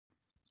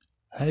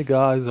Hey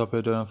guys, hope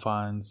you're doing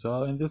fine.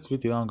 So in this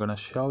video I'm gonna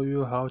show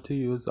you how to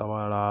use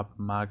our app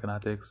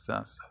magnetic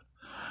sensor.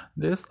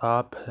 This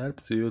app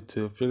helps you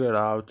to figure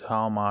out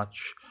how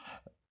much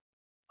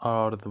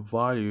or the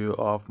value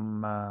of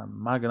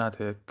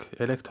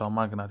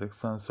electromagnetic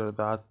sensor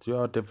that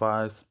your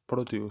device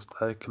produced,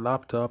 like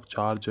laptop,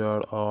 charger,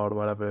 or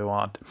whatever you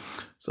want.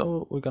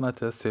 So we're gonna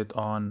test it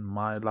on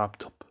my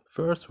laptop.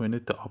 First we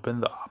need to open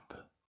the app.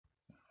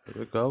 Here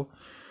we go.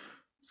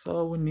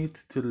 So we need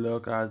to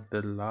look at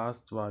the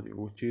last value,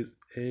 which is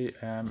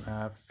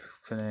AMF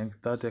string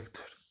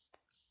detector.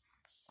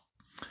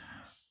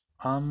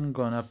 I'm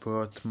gonna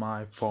put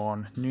my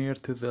phone near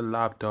to the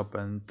laptop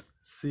and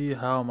see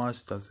how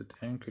much does it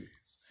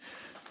increase.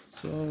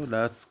 So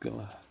let's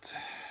go ahead.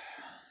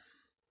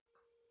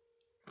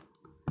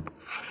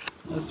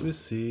 As we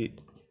see,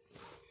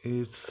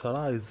 it's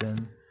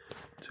rising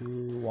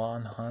to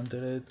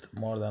 100,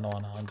 more than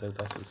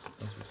 100. As we see.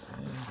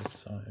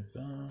 Let's try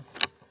again.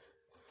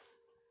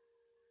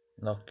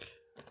 Look.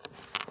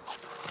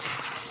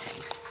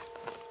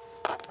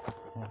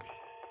 Okay.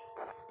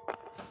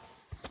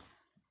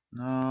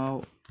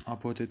 Now I'll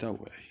put it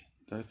away.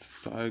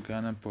 Let's try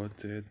again and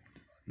put it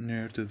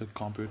near to the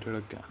computer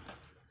again.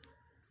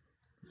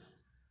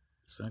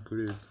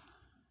 Synchronous.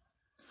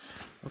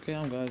 Okay,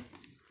 I'm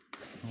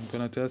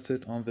gonna test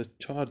it on the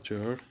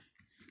charger.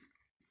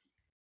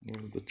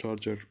 Will the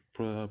charger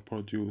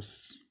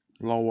produce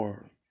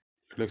lower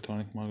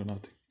electronic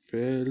magnetic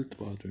field?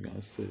 But we're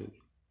gonna see.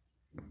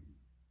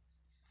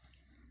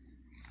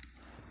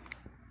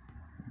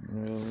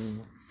 Well,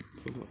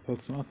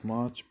 that's not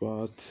much,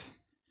 but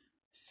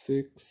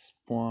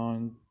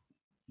 6.2,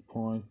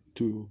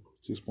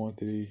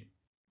 6.3.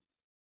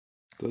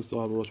 That's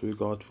all what we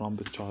got from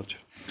the charger.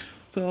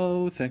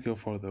 So thank you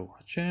for the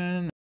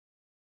watching.